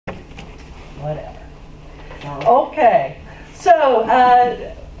whatever. Okay, so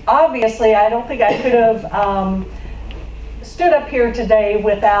obviously I don't think I could have stood up here today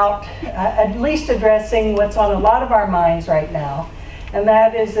without at least addressing what's on a lot of our minds right now, and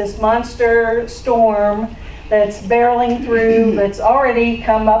that is this monster storm that's barreling through, that's already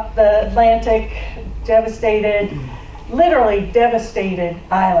come up the Atlantic, devastated, literally devastated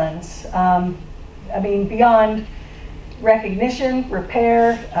islands. I mean, beyond recognition,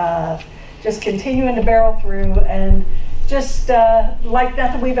 repair, just continuing to barrel through, and just like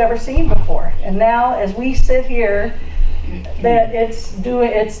nothing we've ever seen before. And now, as we sit here, that it's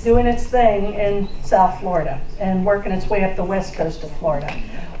doing its thing in South Florida and working its way up the west coast of Florida.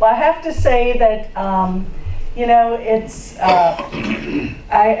 Well, I have to say that you know, it's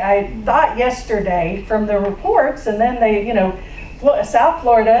I thought yesterday from the reports, and then they, you know, South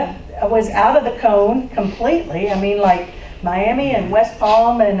Florida was out of the cone completely. I mean, like Miami and West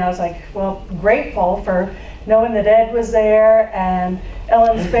Palm, and I was like, well, grateful for knowing that Ed was there, and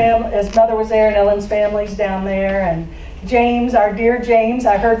Ellen's family, his mother was there, and Ellen's family's down there, and James, our dear James,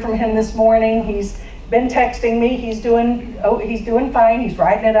 I heard from him this morning. He's been texting me. He's doing fine. He's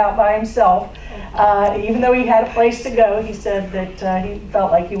riding it out by himself. Even though he had a place to go, he said that he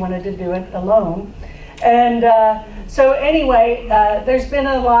felt like he wanted to do it alone. And so anyway, there's been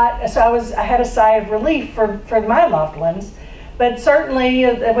a lot. So I had a sigh of relief for my loved ones. But certainly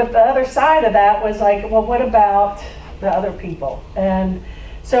with the other side of that was like, well, what about the other people? And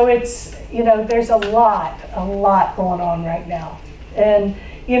so it's, you know, there's a lot going on right now. And,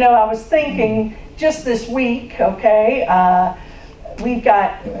 you know, I was thinking just this week, okay, we've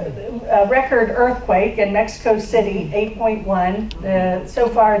got a record earthquake in Mexico City, 8.1. So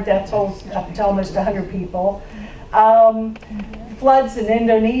far, death tolls up to almost 100 people. Floods in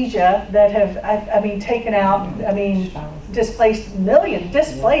Indonesia that have, I mean, taken out, I mean, displaced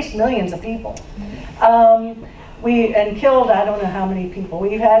millions of people. And killed, I don't know how many people.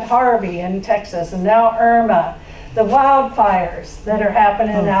 We've had Harvey in Texas, and now Irma. The wildfires that are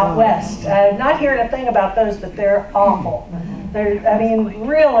happening out west. Not hearing a thing about those, but they're awful. I mean,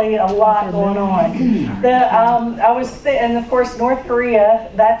 really a lot going on. And of course, North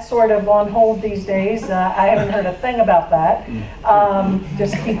Korea, that's sort of on hold these days. I haven't heard a thing about that.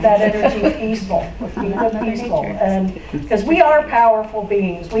 Just keep that energy peaceful. Keep it peaceful. And because we are powerful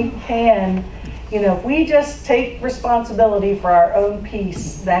beings, we can, you know, if we just take responsibility for our own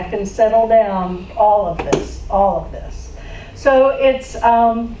peace, that can settle down all of this. So it's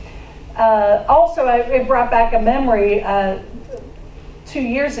also, it brought back a memory 2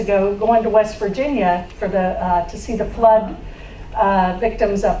 years ago, going to West Virginia for to see the flood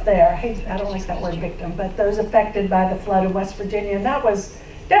victims up there. I don't like that word victim, but those affected by the flood in West Virginia. And that was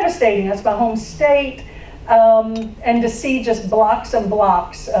devastating. That's my home state. And to see just blocks and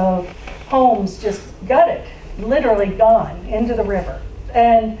blocks of homes just gutted, literally gone into the river.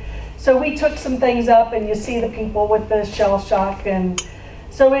 And so we took some things up, and you see the people with the shell shock. And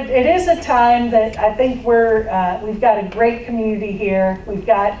so it is a time that I think we've got a great community here. We've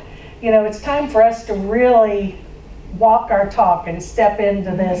got, you know, it's time for us to really walk our talk and step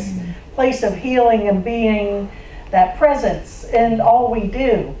into this place of healing and being that presence in all we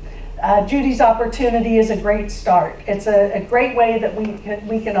do. Judy's opportunity is a great start. It's a great way that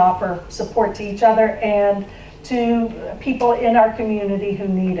we can offer support to each other and to people in our community who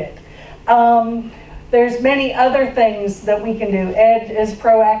need it. There's many other things that we can do. Ed is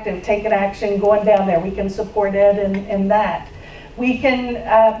proactive, taking action, going down there. We can support Ed in that. We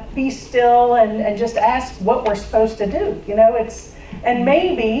can be still and just ask what we're supposed to do. You know, and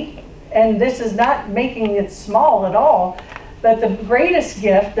maybe, and this is not making it small at all, but the greatest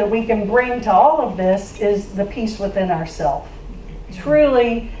gift that we can bring to all of this is the peace within ourselves.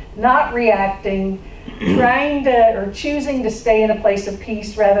 Truly not reacting, trying to, or choosing to stay in a place of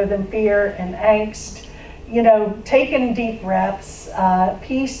peace rather than fear and angst. You know, taking deep breaths,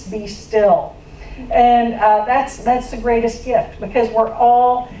 peace, be still. And that's the greatest gift, because we're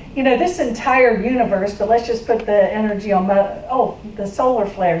all, you know, this entire universe, but let's just put the energy on, the solar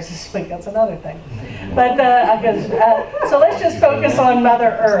flares this week, that's another thing. But, so let's just focus on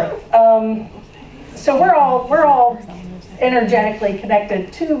Mother Earth. So we're all energetically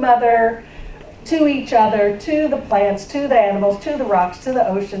connected to Mother, to each other, to the plants, to the animals, to the rocks, to the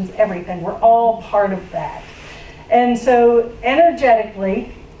oceans, everything. We're all part of that. And so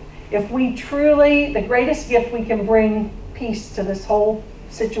energetically, if we truly, the greatest gift we can bring peace to this whole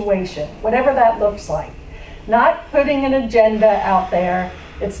situation, whatever that looks like. Not putting an agenda out there.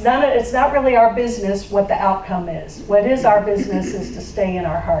 It's not really our business what the outcome is. What is our business is to stay in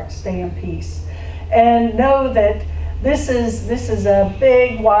our hearts, stay in peace. And know that this is a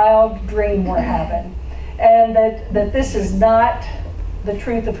big, wild dream we're having, and that this is not the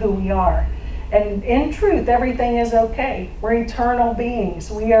truth of who we are. And in truth, everything is okay. We're eternal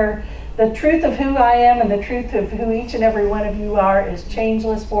beings. We are, the truth of who I am and the truth of who each and every one of you are is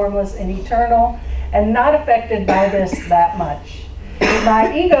changeless, formless, and eternal, and not affected by this that much.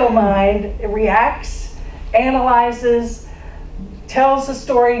 My ego mind reacts, analyzes, tells the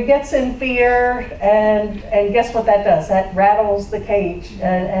story, gets in fear, and guess what that does? That rattles the cage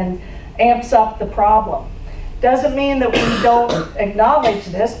and amps up the problem. Doesn't mean that we don't acknowledge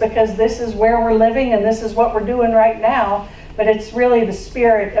this, because this is where we're living and this is what we're doing right now, but it's really the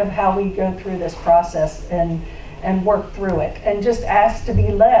spirit of how we go through this process and work through it and just ask to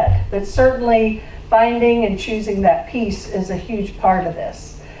be led. But certainly finding and choosing that peace is a huge part of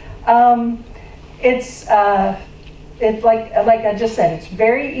this. It's like I just said, it's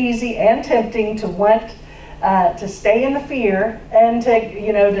very easy and tempting to want to stay in the fear and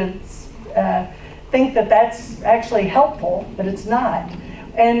to think that that's actually helpful, but it's not.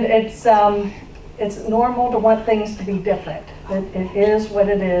 And it's normal to want things to be different. That it is what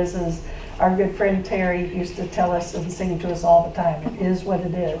it is, as our good friend Terry used to tell us and sing to us all the time. It is what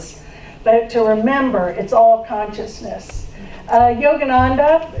it is. But to remember, it's all consciousness.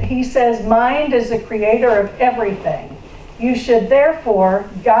 Yogananda, he says, mind is the creator of everything. You should therefore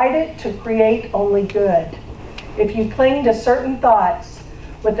guide it to create only good. If you cling to certain thoughts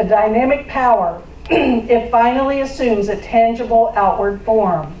with a dynamic power, it finally assumes a tangible outward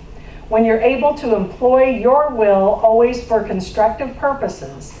form. When you're able to employ your will always for constructive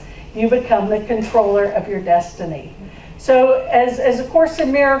purposes, you become the controller of your destiny. So as A Course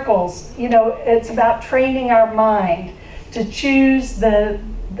in Miracles, it's about training our mind to choose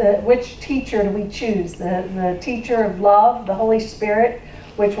which teacher do we choose? The teacher of love, the Holy Spirit,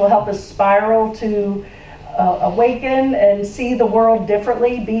 which will help us spiral to awaken and see the world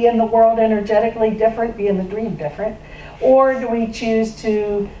differently, be in the world energetically different, be in the dream different, or do we choose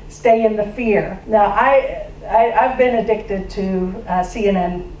to stay in the fear? Now, I've been addicted to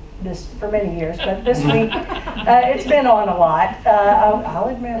CNN this for many years, but this week it's been on a lot. I'll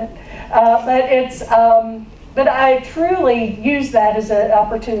admit it, but I truly use that as an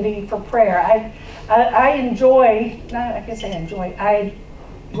opportunity for prayer. I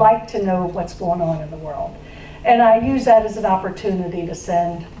like to know what's going on in the world. And I use that as an opportunity to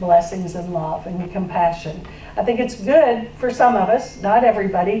send blessings and love and compassion. I think it's good for some of us, not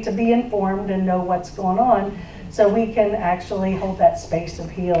everybody, to be informed and know what's going on so we can actually hold that space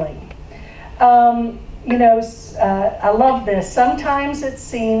of healing. I love this. Sometimes it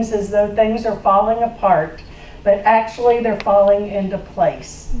seems as though things are falling apart, but actually they're falling into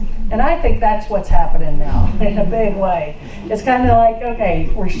place. And I think that's what's happening now in a big way. It's kind of like, okay,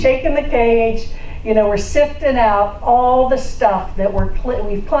 we're shaking the cage, we're sifting out all the stuff that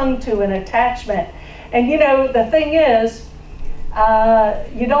we've clung to in attachment. And the thing is,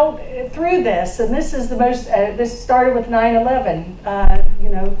 through this, and this is the most, this started with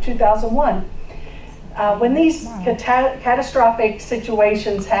 9/11, 2001. When these catastrophic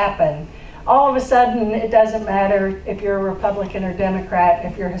situations happen, all of a sudden it doesn't matter if you're a Republican or Democrat,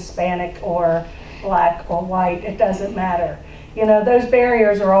 if you're Hispanic or black or white, it doesn't matter. Those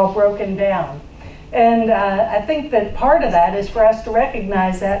barriers are all broken down. And I think that part of that is for us to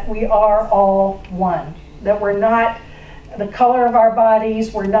recognize that we are all one, that we're not the color of our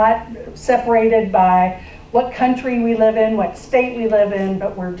bodies, we're not separated by what country we live in, what state we live in,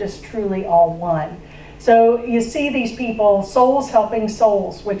 but we're just truly all one. So you see these people, souls helping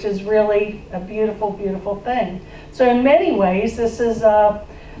souls, which is really a beautiful, beautiful thing. So in many ways, this is an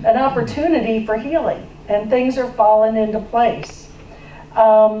opportunity for healing, and things are falling into place.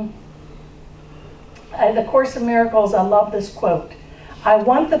 The Course in Miracles, I love this quote. I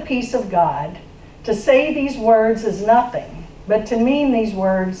want the peace of God. To say these words is nothing, but to mean these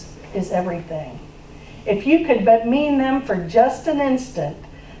words is everything. If you could but mean them for just an instant,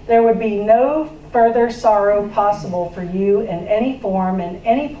 there would be no further sorrow possible for you in any form, in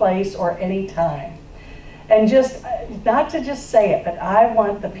any place, or any time. And just, not to just say it, but I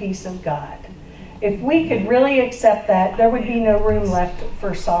want the peace of God. If we could really accept that, there would be no room left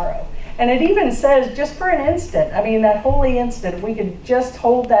for sorrow. And it even says, just for an instant, that holy instant, if we could just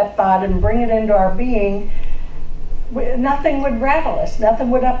hold that thought and bring it into our being, nothing would rattle us,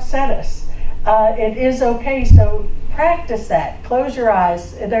 nothing would upset us. It is okay, so practice that. Close your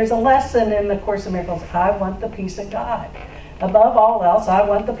eyes. There's a lesson in the Course in Miracles. I want the peace of God. Above all else, I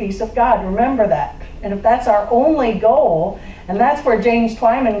want the peace of God. Remember that. And if that's our only goal, and that's where James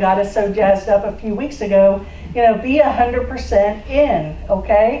Twyman got us so jazzed up a few weeks ago, be 100% in,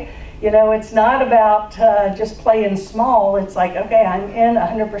 okay? You know, it's not about just playing small. It's like, okay, I'm in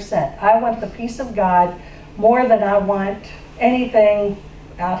 100%. I want the peace of God more than I want anything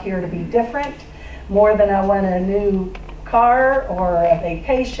out here to be different, more than I want a new car or a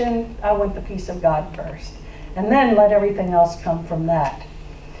vacation. I want the peace of God first. And then let everything else come from that.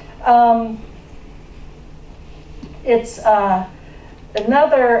 It's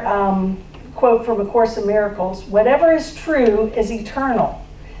another quote from A Course in Miracles: whatever is true is eternal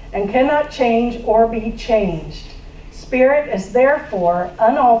and cannot change or be changed. Spirit is therefore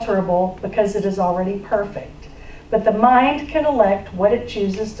unalterable because it is already perfect. But the mind can elect what it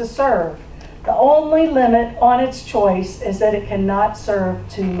chooses to serve. The only limit on its choice is that it cannot serve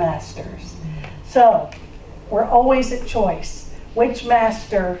two masters. So, we're always at choice. Which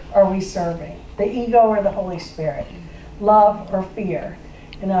master are we serving? The ego or the Holy Spirit? Love or fear?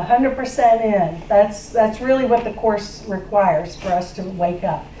 And 100% in. That's really what the Course requires for us to wake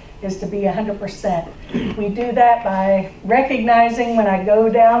up, is to be 100%. We do that by recognizing when I go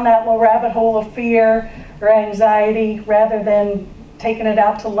down that little rabbit hole of fear or anxiety, rather than taking it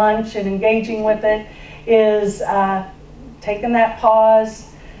out to lunch and engaging with it, is taking that pause,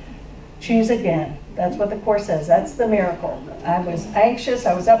 choose again. That's what the Course says. That's the miracle. I was anxious,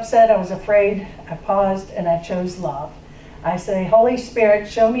 I was upset, I was afraid. I paused and I chose love. I say, Holy Spirit,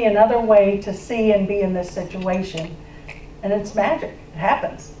 show me another way to see and be in this situation. And it's magic. It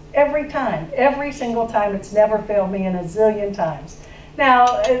happens every time, every single time. It's never failed me in a zillion times.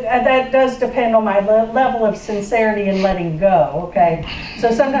 Now, that does depend on my level of sincerity and letting go, okay?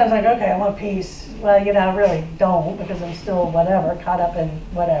 So sometimes I'm like, okay, I want peace. Well, you know, I really don't, because I'm still whatever, caught up in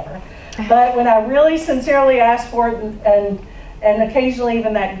whatever. But when I really sincerely ask for it, and occasionally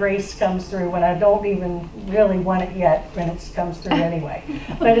even that grace comes through when I don't even really want it yet, when it comes through anyway.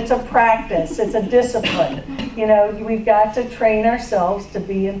 But it's a practice, it's a discipline. You know, we've got to train ourselves to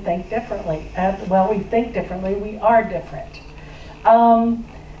be and think differently. Well, we think differently, we are different.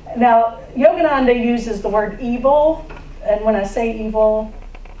 Now, Yogananda uses the word evil, and when I say evil,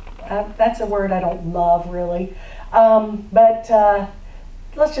 that's a word I don't love really. But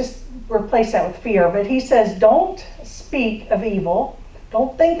let's just replace that with fear. But he says, don't speak of evil,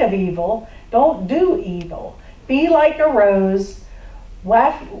 don't think of evil, don't do evil. Be like a rose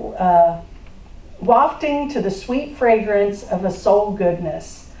wafting to the sweet fragrance of a soul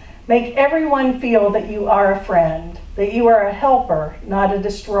goodness. Make everyone feel that you are a friend, that you are a helper, not a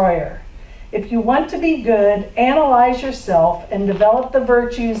destroyer. If you want to be good, analyze yourself and develop the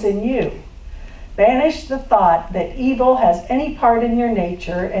virtues in you. Banish the thought that evil has any part in your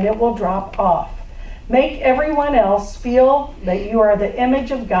nature and it will drop off. Make everyone else feel that you are the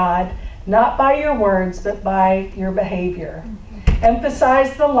image of God, not by your words, but by your behavior.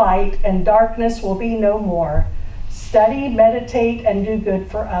 Emphasize the light and darkness will be no more. Study, meditate, and do good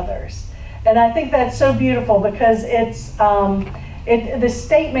for others. And I think that's so beautiful, because it's the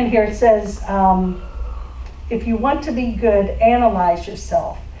statement here, it says, if you want to be good, analyze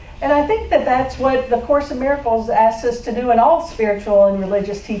yourself. And I think that that's what the Course in Miracles asks us to do in all spiritual and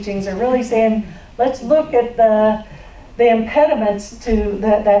religious teachings, are really saying, let's look at the impediments to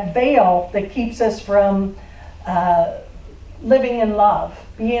that veil that keeps us from living in love,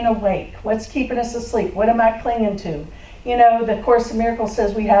 being awake. What's keeping us asleep? What am I clinging to? You know, the Course in Miracles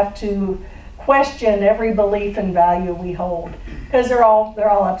says we have to question every belief and value we hold, because they're all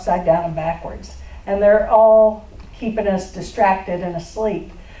upside down and backwards, and they're all keeping us distracted and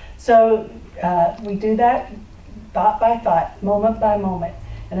asleep. So we do that thought by thought, moment by moment.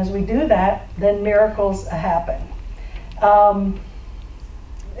 And as we do that, then miracles happen.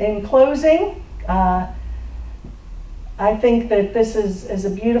 In closing, I think that this is a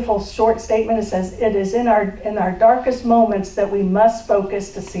beautiful short statement. It says, it is in our darkest moments that we must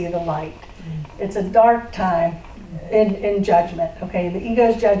focus to see the light. It's a dark time in judgment, okay? The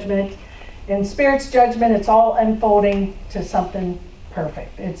ego's judgment, in Spirit's judgment, it's all unfolding to something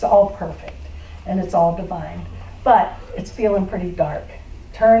perfect. It's all perfect, and it's all divine. But it's feeling pretty dark.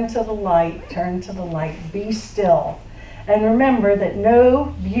 Turn to the light, be still. And remember that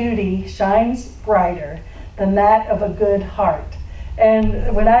no beauty shines brighter than that of a good heart.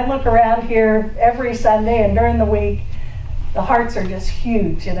 And when I look around here every Sunday and during the week, the hearts are just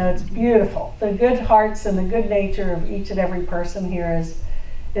huge, you know, it's beautiful. The good hearts and the good nature of each and every person here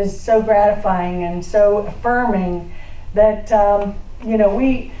is so gratifying and so affirming that, you know,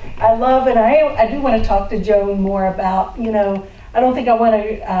 I love, and I do want to talk to Joan more about, you know, I don't think I want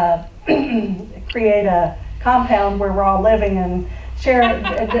to create a compound where we're all living and sharing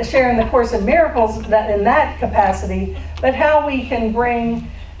the Course in Miracles in that capacity, but how we can bring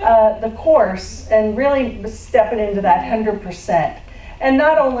the Course and really step it into that 100%. And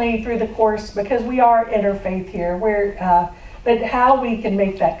not only through the course, because we are interfaith here, but how we can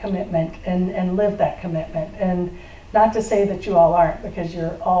make that commitment and live that commitment. And not to say that you all aren't, because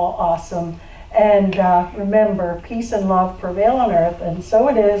you're all awesome. And remember, peace and love prevail on earth, and so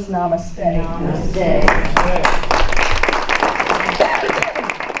it is. Namaste. Namaste.